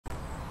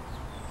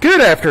Good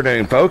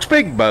afternoon, folks.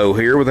 Big Bo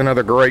here with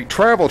another great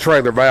travel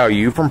trailer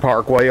value from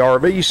Parkway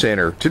RV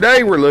Center.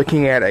 Today we're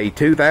looking at a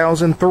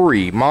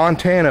 2003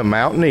 Montana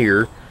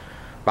Mountaineer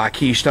by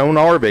Keystone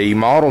RV,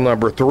 model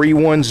number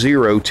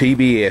 310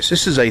 TBS.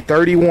 This is a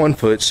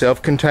 31-foot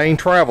self-contained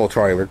travel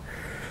trailer.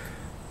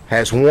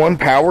 Has one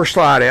power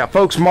slide out.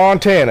 Folks,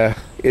 Montana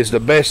is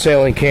the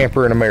best-selling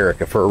camper in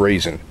America for a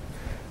reason.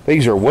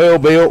 These are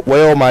well-built,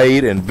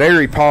 well-made, and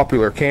very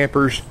popular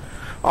campers.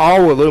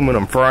 All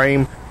aluminum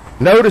frame.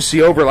 Notice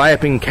the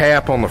overlapping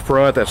cap on the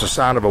front. That's a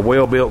sign of a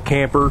well-built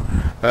camper.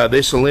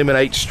 This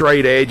eliminates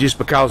straight edges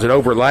because it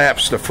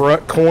overlaps the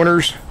front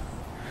corners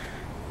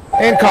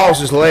and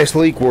causes less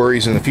leak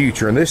worries in the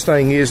future. And this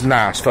thing is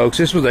nice, folks.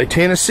 This was a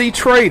Tennessee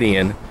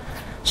trade-in,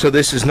 so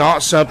this is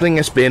not something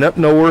that's been up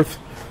north.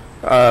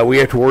 We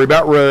have to worry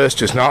about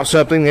rust. It's not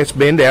something that's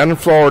been down in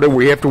Florida.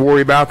 We have to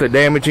worry about the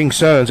damaging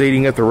suns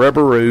eating at the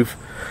rubber roof.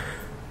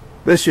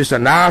 This is just a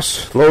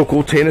nice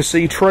local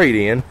Tennessee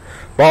trade-in.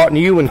 Bought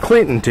new in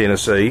Clinton,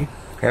 Tennessee.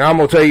 And I'm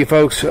going to tell you,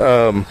 folks,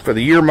 for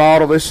the year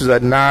model, this is a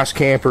nice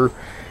camper,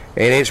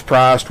 and it's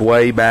priced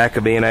way back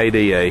of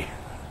NADA.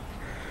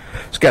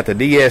 It's got the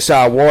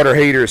DSI water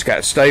heater. It's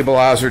got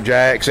stabilizer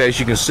jacks. As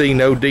you can see,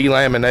 no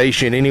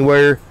delamination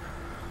anywhere.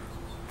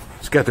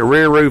 It's got the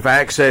rear roof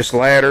access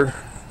ladder.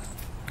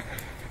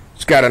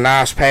 It's got a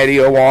nice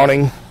patio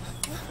awning.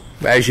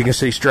 As you can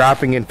see,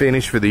 striping and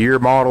finish for the year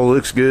model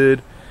looks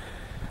good.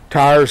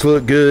 Tires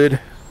look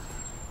good.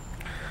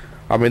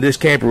 I mean, this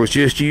camper was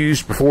just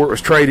used before it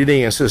was traded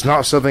in, so it's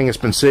not something that's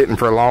been sitting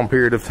for a long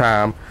period of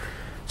time.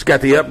 It's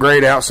got the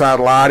upgrade outside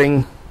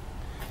lighting.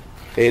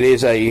 It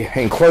is a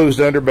enclosed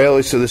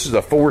underbelly, so this is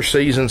a Four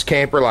Seasons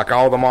camper like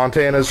all the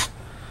Montanas.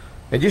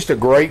 And just a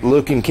great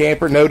looking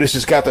camper. Notice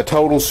it's got the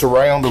total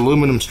surround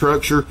aluminum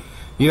structure.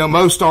 You know,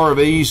 most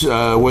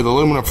RVs with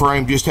aluminum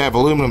frame just have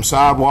aluminum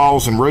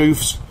sidewalls and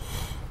roofs.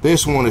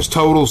 This one is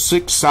total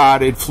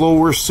six-sided,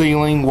 floor,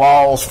 ceiling,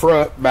 walls,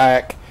 front,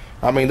 back.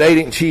 I mean, they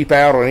didn't cheap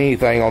out on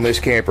anything on this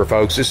camper,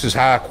 folks. This is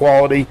high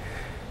quality.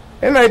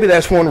 And maybe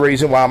that's one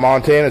reason why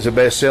Montana is the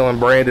best-selling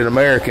brand in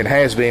America and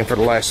has been for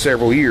the last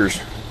several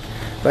years.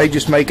 They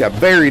just make a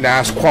very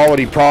nice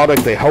quality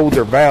product. They hold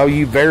their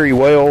value very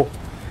well,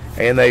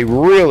 and they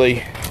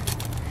really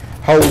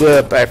hold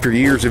up after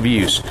years of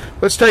use.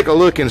 Let's take a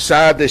look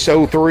inside this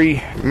 03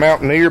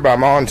 Mountaineer by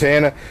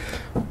Montana.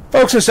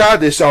 Folks, inside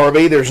this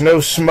RV, there's no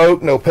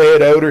smoke, no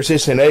pet odors.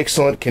 It's in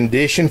excellent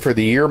condition for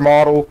the year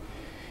model.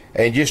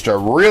 And just a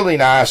really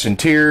nice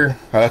interior.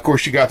 Of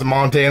course, you got the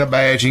Montana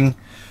badging.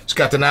 It's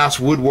got the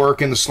nice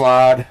woodwork in the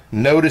slide.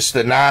 Notice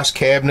the nice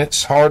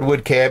cabinets,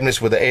 hardwood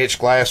cabinets with the etched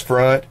glass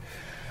front.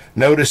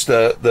 Notice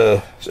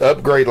the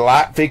upgrade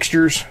light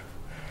fixtures,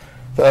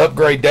 the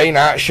upgrade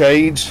day-night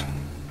shades.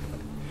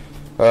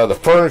 The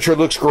furniture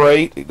looks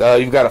great. You've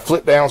got a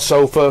flip-down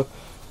sofa.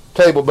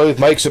 Table booth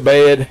makes a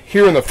bed.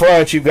 Here in the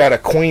front, you've got a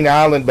queen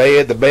island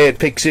bed. The bed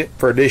picks it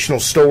for additional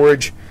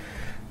storage.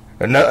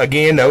 And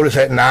again, notice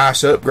that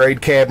nice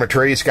upgrade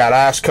cabinetry. It's got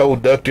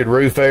ice-cold ducted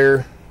roof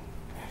air.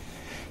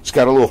 It's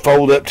got a little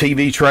fold-up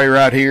TV tray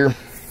right here.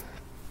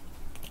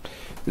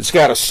 It's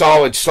got a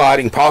solid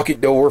sliding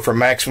pocket door for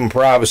maximum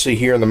privacy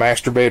here in the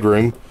master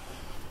bedroom.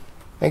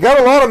 And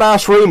got a lot of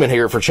nice room in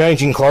here for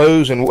changing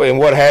clothes and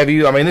what have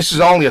you. I mean, this is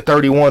only a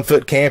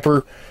 31-foot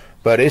camper,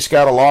 but it's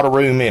got a lot of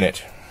room in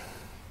it.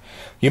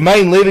 Your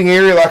main living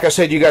area, like I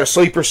said, you got a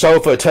sleeper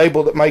sofa, a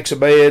table that makes a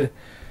bed,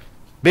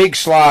 big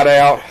slide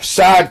out,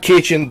 side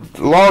kitchen,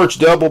 large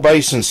double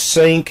basin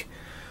sink,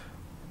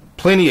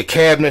 plenty of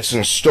cabinets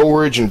and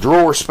storage and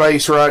drawer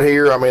space right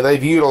here. I mean,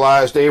 they've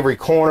utilized every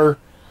corner.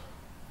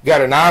 Got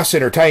a nice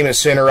entertainment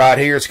center right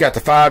here. It's got the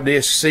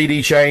 5-disc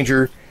CD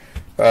changer,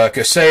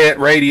 cassette,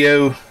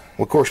 radio.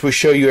 Of course, we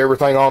show you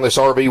everything on this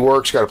RV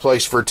works. Got a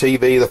place for a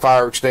TV, the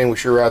fire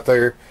extinguisher right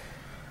there.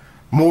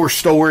 More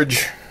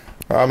storage.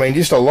 I mean,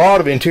 just a lot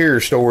of interior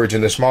storage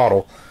in this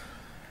model.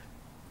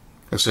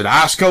 It's an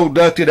ice-cold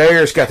ducted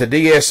air. It's got the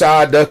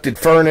DSI ducted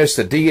furnace,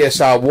 the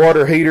DSI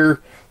water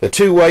heater, the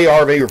two-way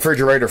RV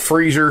refrigerator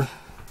freezer.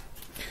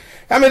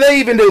 I mean, they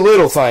even do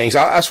little things.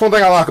 That's one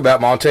thing I like about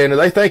Montana.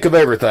 They think of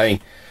everything.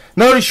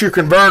 Notice your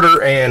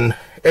converter and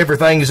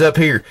everything is up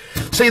here.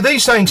 See,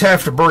 these things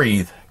have to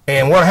breathe.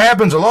 And what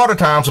happens a lot of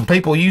times when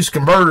people use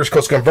converters,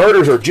 because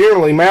converters are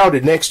generally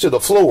mounted next to the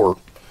floor,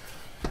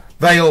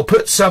 they'll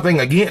put something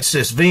against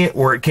this vent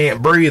where it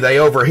can't breathe. They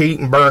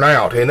overheat and burn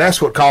out, and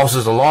that's what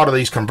causes a lot of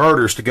these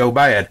converters to go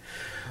bad.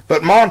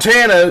 But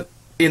Montana,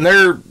 in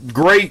their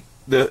great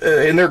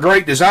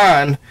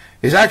design,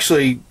 has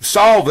actually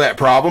solved that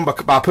problem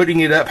by putting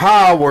it up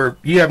high where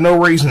you have no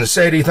reason to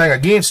set anything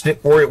against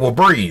it or it will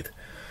breathe.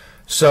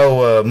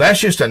 So that's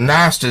just a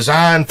nice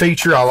design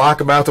feature I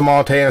like about the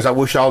Montanas. I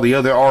wish all the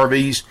other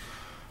RVs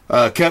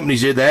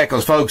companies did that,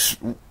 because folks,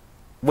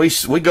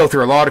 we go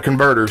through a lot of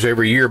converters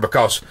every year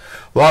because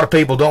a lot of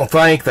people don't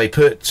think. They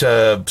put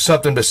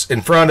something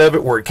in front of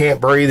it where it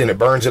can't breathe and it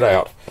burns it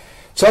out.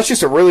 So that's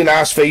just a really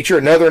nice feature.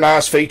 Another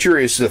nice feature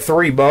is the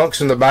 3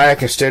 bunks in the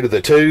back instead of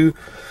the 2.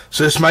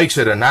 So this makes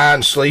it a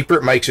 9 sleeper.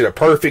 It makes it a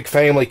perfect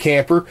family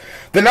camper.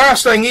 The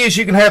nice thing is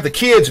you can have the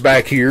kids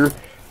back here.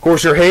 Of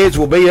course, their heads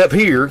will be up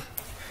here.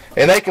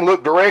 And they can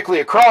look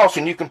directly across,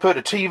 and you can put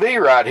a TV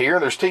right here.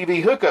 And there's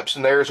TV hookups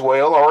in there as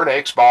well, or an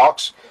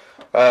Xbox,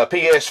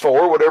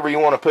 PS4, whatever you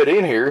want to put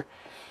in here.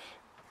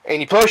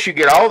 And plus you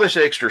get all this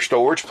extra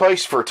storage,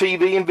 place for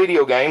TV and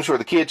video games where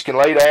the kids can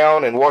lay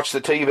down and watch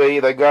the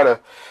TV. They got to,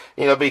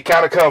 be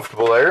kind of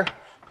comfortable there.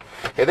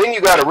 And then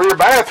you got a rear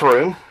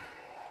bathroom.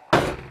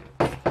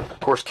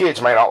 Of course,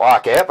 kids may not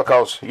like that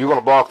because you're going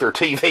to block their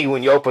TV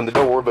when you open the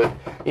door, but,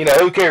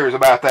 who cares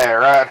about that,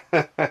 right?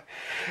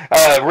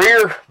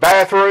 Rear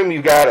bathroom,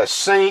 you've got a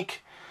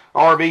sink,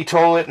 RV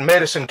toilet,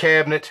 medicine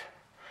cabinet.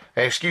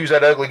 And excuse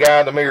that ugly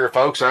guy in the mirror,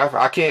 folks.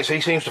 I can't see.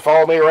 He seems to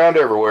follow me around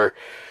everywhere.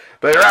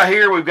 But right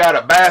here, we've got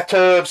a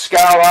bathtub,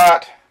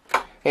 skylight,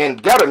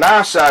 and got a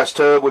nice size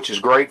tub, which is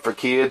great for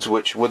kids,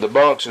 which with the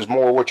bunks is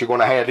more what you're going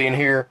to have in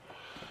here.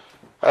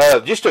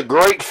 Just a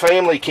great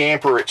family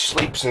camper. It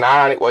sleeps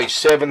 9. It weighs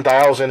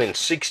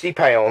 7,060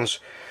 pounds.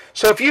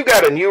 So if you've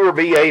got a newer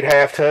V8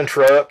 half-ton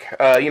truck,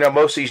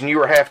 most of these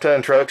newer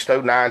half-ton trucks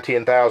tow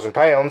 10,000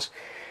 pounds.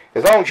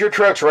 As long as your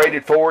truck's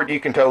rated for it, you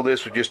can tow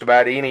this with just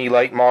about any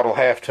late model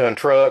half-ton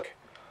truck.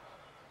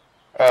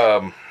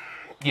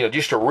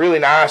 Just a really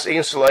nice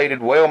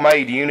insulated,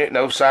 well-made unit.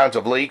 No signs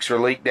of leaks or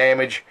leak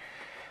damage.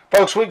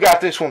 Folks, we've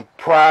got this one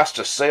priced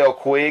to sell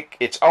quick.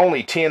 It's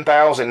only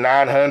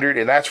 $10,900,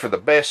 and that's for the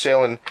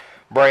best-selling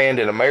brand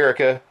in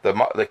America,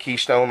 the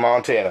Keystone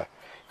Montana.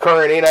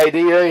 Current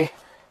NADA,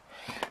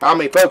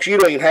 folks, you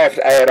don't even have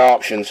to add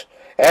options.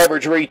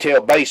 Average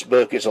retail base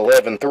book is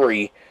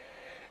 11.3.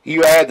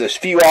 You add those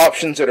few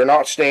options that are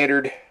not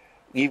standard,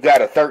 you've got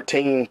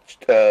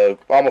almost a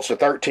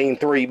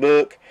 13.3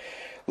 book.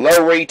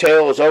 Low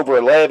retail is over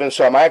 11,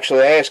 so I'm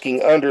actually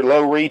asking under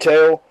low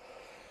retail.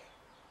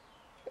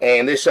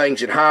 And this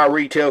thing's in high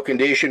retail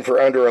condition for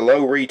under a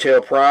low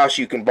retail price.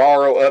 You can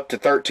borrow up to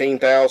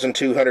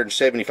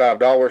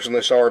 $13,275 in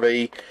this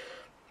RV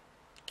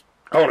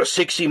on a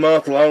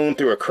 60-month loan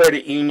through a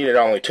credit union at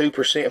only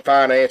 2%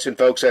 financing.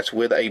 Folks, that's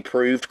with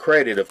approved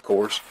credit, of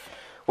course.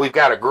 We've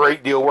got a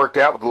great deal worked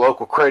out with the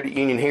local credit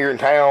union here in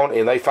town,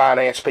 and they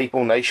finance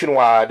people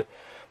nationwide.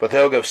 But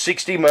they'll go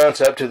 60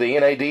 months up to the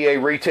NADA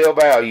retail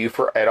value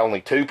at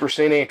only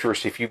 2%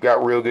 interest if you've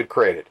got real good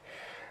credit.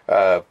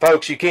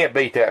 Folks, you can't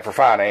beat that for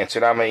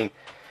financing.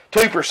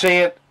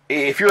 2%,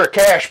 if you're a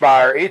cash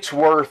buyer, it's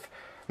worth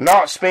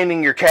not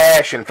spending your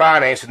cash and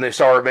financing this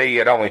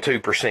RV at only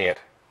 2%.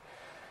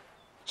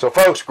 So,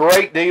 folks,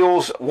 great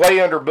deals,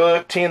 way under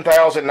book,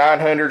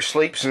 $10,900,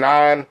 sleeps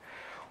 9,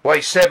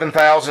 weighs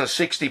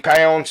 7,060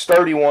 pounds,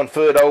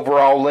 31-foot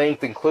overall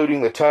length,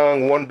 including the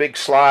tongue, one big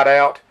slide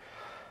out.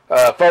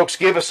 Folks,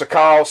 give us a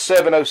call,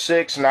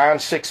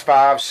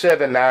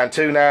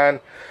 706-965-7929.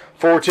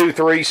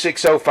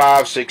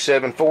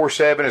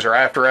 423-605-6747 is our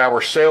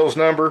after-hours sales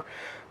number.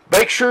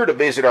 Make sure to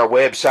visit our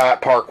website,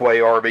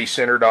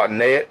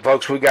 parkway-rv-center.net.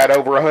 Folks, we got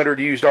over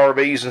 100 used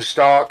RVs in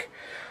stock.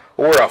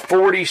 We're a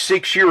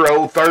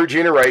 46-year-old,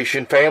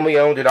 third-generation,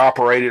 family-owned and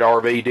operated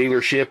RV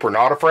dealership. We're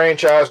not a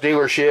franchise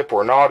dealership.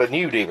 We're not a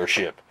new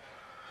dealership.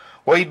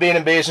 We've been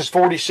in business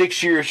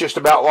 46 years, just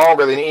about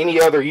longer than any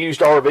other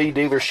used RV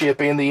dealership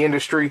in the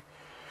industry.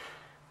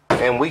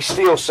 And we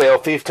still sell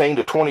 15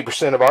 to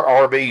 20% of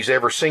our RVs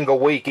every single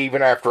week,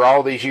 even after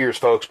all these years,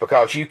 folks,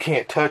 because you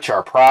can't touch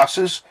our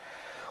prices.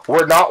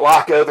 We're not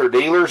like other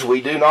dealers.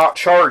 We do not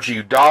charge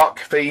you dock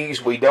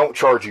fees. We don't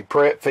charge you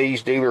prep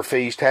fees, dealer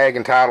fees, tag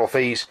and title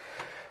fees.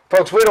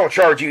 Folks, we don't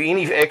charge you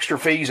any extra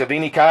fees of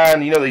any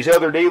kind. These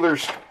other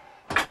dealers,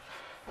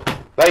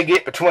 they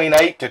get between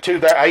 $800 to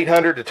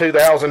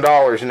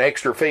 $2,000 in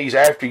extra fees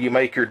after you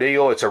make your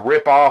deal. It's a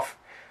ripoff.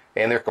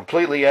 And they're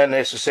completely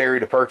unnecessary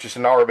to purchase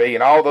an RV,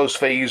 and all those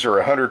fees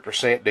are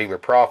 100% dealer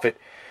profit.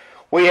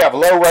 We have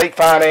low-rate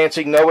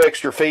financing, no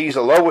extra fees,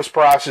 the lowest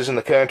prices in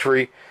the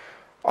country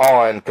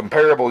on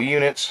comparable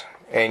units,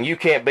 and you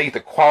can't beat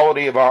the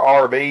quality of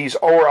our RVs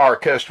or our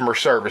customer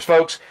service.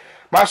 Folks,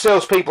 my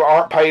salespeople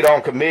aren't paid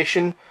on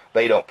commission.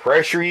 They don't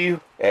pressure you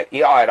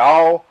at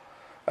all.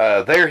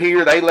 They're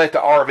here. They let the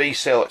RV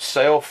sell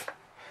itself.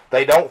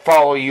 They don't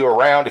follow you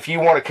around. If you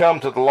want to come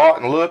to the lot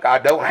and look, I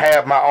don't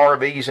have my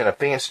RVs in a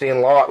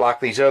fenced-in lot like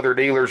these other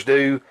dealers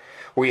do,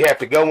 where you have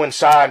to go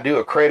inside and do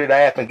a credit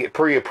app and get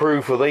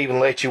pre-approved before they even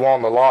let you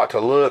on the lot to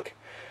look.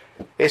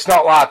 It's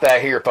not like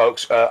that here,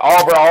 folks.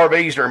 All of our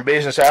RVs during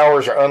business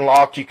hours are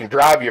unlocked. You can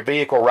drive your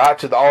vehicle right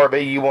to the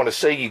RV you want to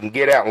see. You can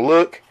get out and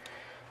look.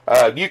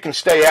 You can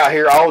stay out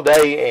here all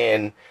day,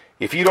 and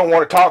if you don't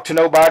want to talk to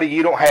nobody,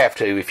 you don't have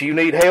to. If you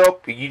need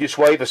help, you just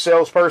wave a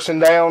salesperson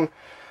down.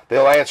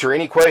 They'll answer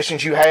any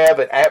questions you have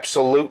at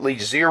absolutely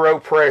zero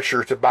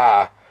pressure to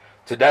buy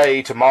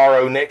today,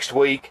 tomorrow, next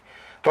week.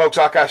 Folks,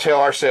 like I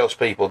tell our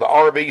salespeople, the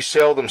RVs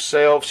sell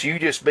themselves. You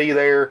just be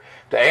there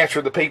to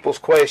answer the people's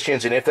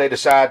questions, and if they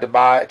decide to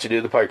buy it, to do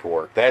the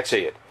paperwork. That's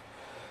it.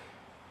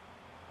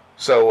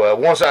 So,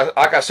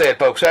 like I said,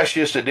 folks, that's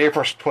just the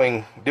difference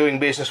between doing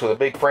business with a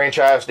big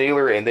franchise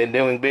dealer and then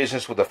doing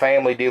business with a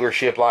family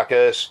dealership like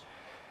us.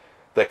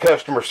 the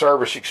customer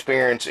service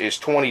experience is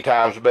 20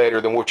 times better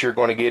than what you're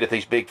going to get at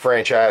these big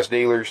franchise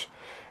dealers.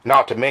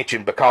 Not to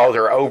mention, because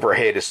their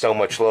overhead is so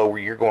much lower,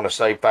 you're going to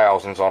save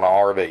thousands on an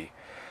RV.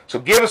 So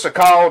give us a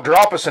call,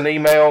 drop us an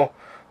email,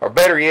 or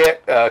better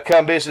yet,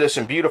 come visit us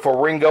in beautiful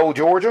Ringgold,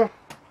 Georgia.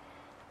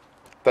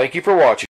 Thank you for watching.